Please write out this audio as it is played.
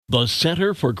The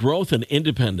Center for Growth and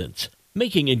Independence,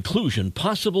 making inclusion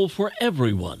possible for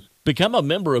everyone. Become a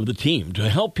member of the team to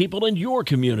help people in your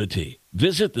community.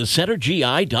 Visit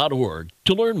thecentergi.org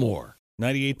to learn more.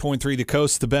 98.3 The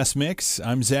Coast, the best mix.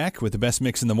 I'm Zach with the best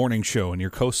mix in the morning show and your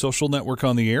Coast Social Network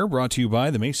on the air, brought to you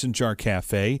by the Mason Jar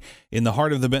Cafe in the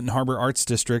heart of the Benton Harbor Arts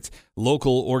District,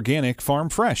 local, organic, farm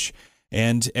fresh.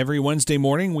 And every Wednesday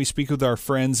morning, we speak with our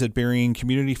friends at Berrien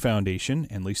Community Foundation,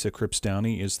 and Lisa Cripps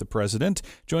Downey is the president.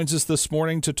 Joins us this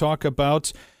morning to talk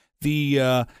about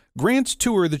the grant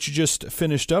tour that you just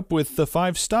finished up with, the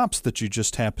 5 stops that you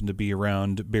just happened to be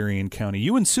around Berrien County.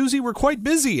 You and Susie were quite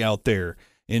busy out there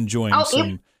enjoying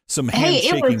some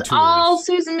handshaking it was tours. all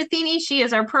Susan Matheny. She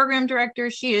is our program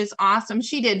director. She is awesome.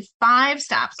 She did 5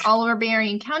 stops all over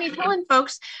Berrien County, telling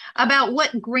folks about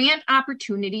what grant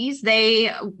opportunities they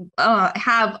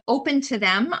have open to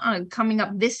them coming up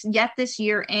this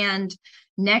year and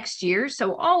next year.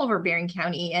 So all over Berrien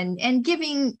County, and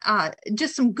giving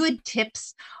just some good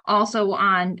tips also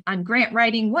on grant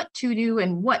writing, what to do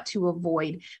and what to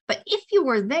avoid. But if you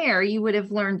were there, you would have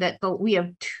learned that we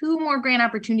have 2 more grant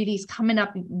opportunities coming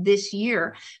up this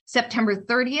year. September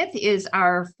 30th is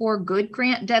our For Good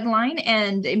grant deadline.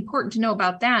 And important to know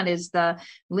about that is the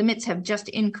limits have just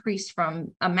increased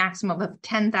from a maximum of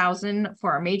 $10,000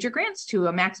 for our major grants to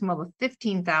a maximum of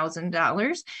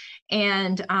 $15,000.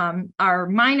 And our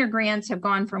minor grants have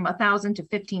gone from $1,000 to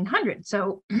 $1,500.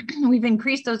 So we've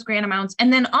increased those grant amounts.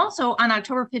 And then also on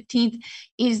October 15th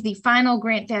is the final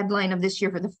grant deadline of this year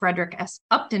for the Frederick S.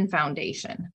 Upton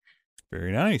Foundation.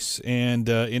 Very nice. And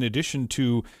in addition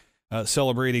to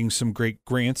celebrating some great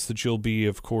grants that you'll be,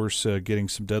 of course, getting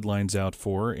some deadlines out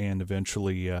for and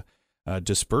eventually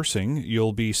dispersing,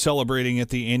 you'll be celebrating at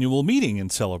the annual meeting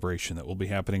and celebration that will be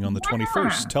happening on the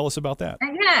 21st. Tell us about that.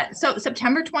 Yeah. So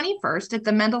September 21st at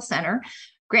the Mendel Center,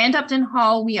 Grand Upton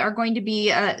Hall, we are going to be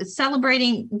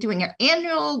doing our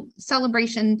annual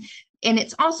celebration. And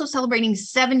it's also celebrating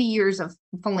 70 years of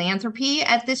philanthropy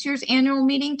at this year's annual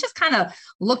meeting, just kind of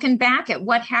looking back at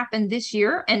what happened this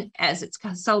year. And as it's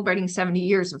celebrating 70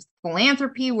 years of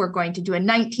philanthropy, we're going to do a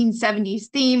 1970s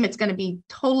theme. It's going to be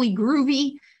totally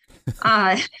groovy.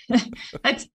 I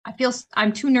feel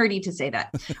I'm too nerdy to say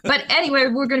that, but anyway,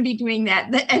 we're going to be doing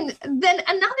that. And then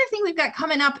another thing we've got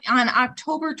coming up on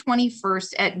October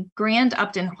 21st at Grand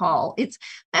Upton Hall.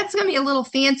 That's going to be a little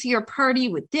fancier party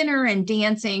with dinner and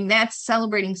dancing. That's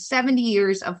celebrating 70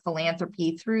 years of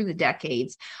philanthropy through the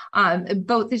decades.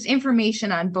 There's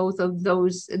information on both of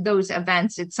those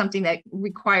events. It's something that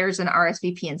requires an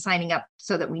RSVP and signing up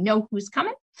so that we know who's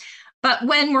coming. But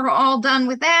when we're all done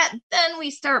with that, then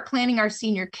we start planning our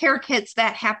senior care kits.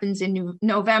 That happens in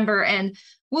November, and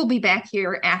we'll be back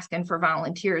here asking for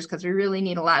volunteers because we really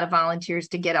need a lot of volunteers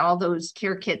to get all those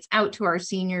care kits out to our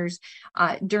seniors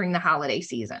during the holiday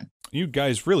season. You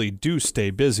guys really do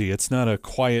stay busy. It's not a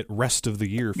quiet rest of the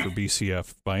year for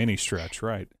BCF by any stretch,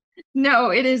 right? No,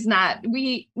 it is not.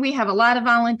 We have a lot of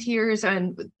volunteers,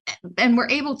 and we're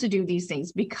able to do these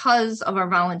things because of our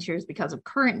volunteers, because of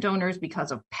current donors,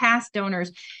 because of past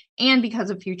donors, and because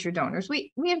of future donors.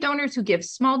 We have donors who give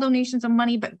small donations of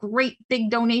money, but great big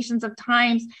donations of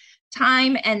time.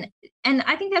 And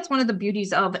I think that's one of the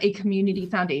beauties of a community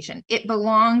foundation. It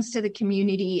belongs to the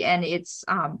community, and it's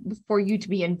for you to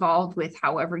be involved with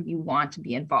however you want to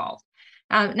be involved.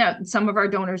 Now, some of our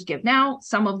donors give now.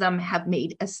 Some of them have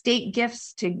made estate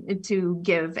gifts to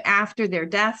give after their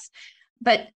deaths.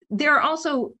 But there are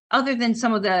also, other than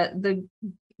some of the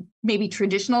maybe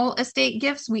traditional estate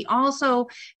gifts, we also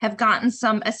have gotten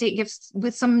some estate gifts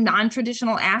with some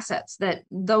non-traditional assets that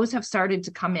those have started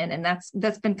to come in. And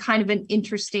that's been kind of an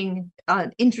interesting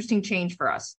change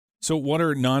for us. So what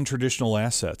are non-traditional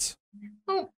assets?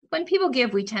 Well, when people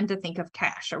give, we tend to think of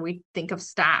cash or we think of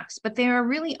stocks, but there are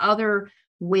really other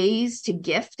ways to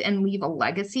gift and leave a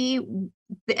legacy.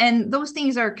 And those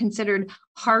things are considered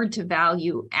hard to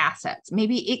value assets.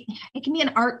 Maybe it can be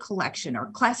an art collection or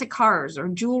classic cars or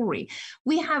jewelry.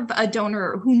 We have a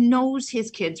donor who knows his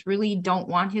kids really don't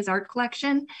want his art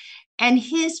collection. And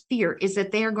his fear is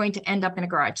that they are going to end up in a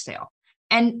garage sale.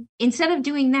 And instead of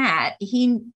doing that,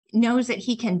 he knows that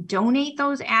he can donate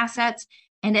those assets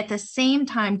and at the same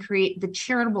time create the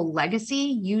charitable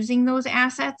legacy using those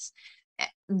assets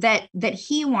that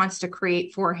he wants to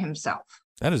create for himself.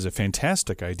 That is a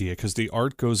fantastic idea because the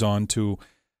art goes on to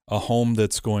a home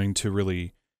that's going to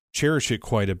really cherish it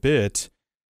quite a bit,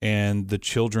 and the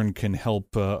children can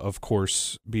help, of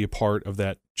course, be a part of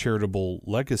that charitable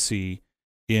legacy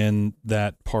in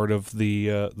that part of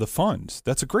the fund.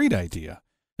 That's a great idea.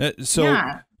 So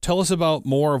tell us about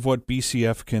more of what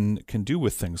BCF can do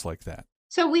with things like that.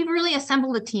 So we've really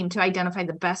assembled a team to identify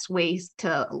the best ways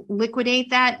to liquidate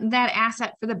that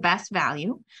asset for the best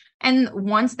value. And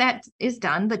once that is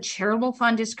done, the charitable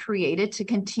fund is created to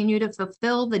continue to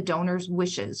fulfill the donor's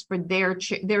wishes for their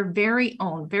very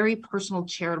own, very personal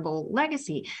charitable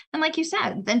legacy. And like you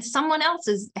said, then someone else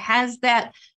has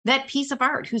that piece of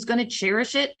art who's going to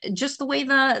cherish it just the way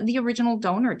the original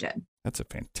donor did. That's a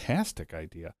fantastic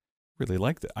idea. Really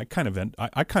like that. I kind of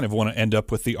want to end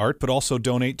up with the art, but also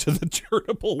donate to the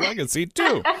charitable legacy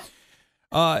too.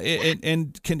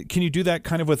 And can you do that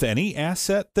kind of with any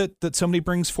asset that somebody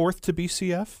brings forth to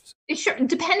BCF? Sure.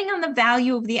 Depending on the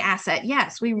value of the asset,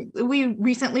 yes. We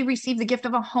recently received the gift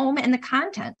of a home and the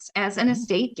contents as an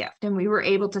estate gift, and we were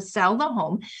able to sell the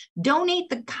home, donate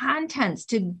the contents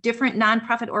to different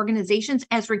nonprofit organizations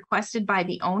as requested by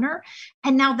the owner.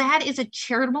 And now that is a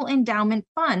charitable endowment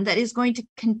fund that is going to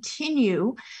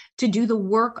continue to do the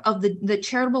work of the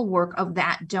charitable work of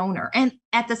that donor. And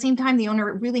at the same time, the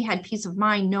owner really had peace of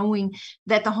mind knowing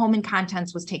that the home and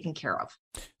contents was taken care of.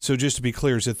 So just to be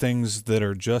clear, is it things that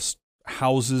are just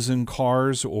houses and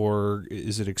cars, or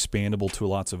is it expandable to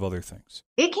lots of other things?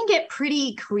 It can get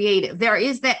pretty creative. There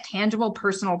is that tangible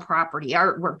personal property,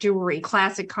 artwork, jewelry,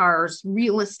 classic cars,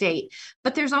 real estate,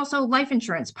 but there's also life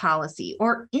insurance policy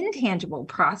or intangible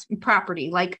property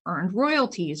like earned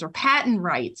royalties or patent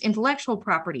rights, intellectual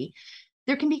property.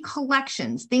 There can be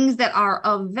collections, things that are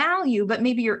of value, but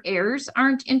maybe your heirs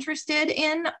aren't interested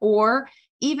in, or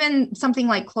even something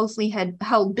like closely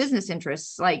held business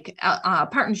interests like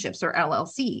partnerships or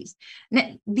LLCs.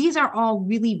 Now, these are all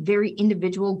really very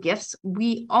individual gifts.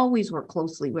 We always work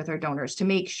closely with our donors to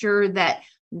make sure that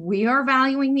we are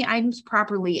valuing the items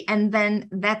properly, and then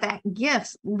that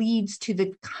gift leads to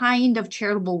the kind of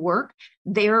charitable work,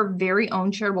 their very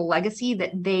own charitable legacy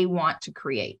that they want to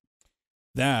create.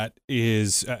 That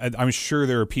is, I'm sure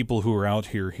there are people who are out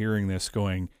here hearing this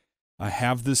going, I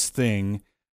have this thing,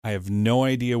 I have no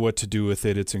idea what to do with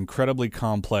it. It's incredibly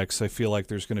complex. I feel like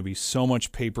there's going to be so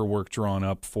much paperwork drawn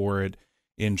up for it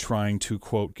in trying to,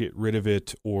 quote, get rid of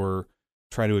it or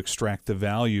try to extract the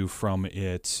value from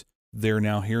it. They're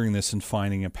now hearing this and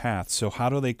finding a path. So how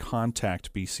do they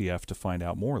contact BCF to find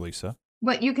out more, Lisa?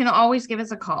 But you can always give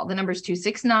us a call. The number is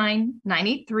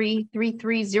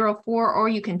 269-983-3304, or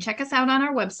you can check us out on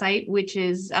our website, which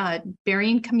is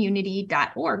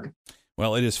berriencommunity.org.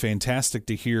 Well, it is fantastic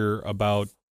to hear about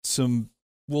some,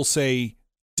 we'll say,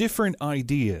 different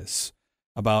ideas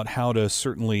about how to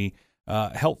certainly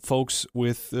help folks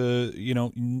with,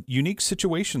 unique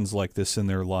situations like this in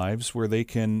their lives where they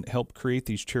can help create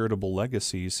these charitable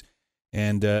legacies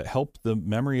and help the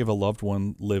memory of a loved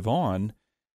one live on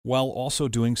while also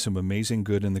doing some amazing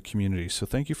good in the community. So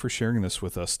thank you for sharing this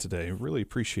with us today. Really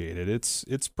appreciate it.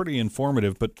 It's pretty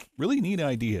informative, but really neat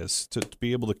ideas to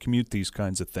be able to commute these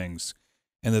kinds of things,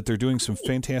 and that they're doing some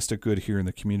fantastic good here in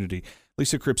the community.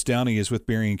 Lisa Cripps Downey is with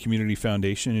Berrien Community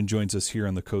Foundation and joins us here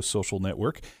on the Coast Social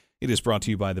Network. It is brought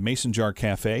to you by the Mason Jar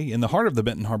Cafe in the heart of the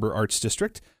Benton Harbor Arts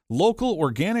District. Local,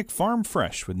 organic, farm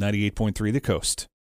fresh with 98.3 The Coast.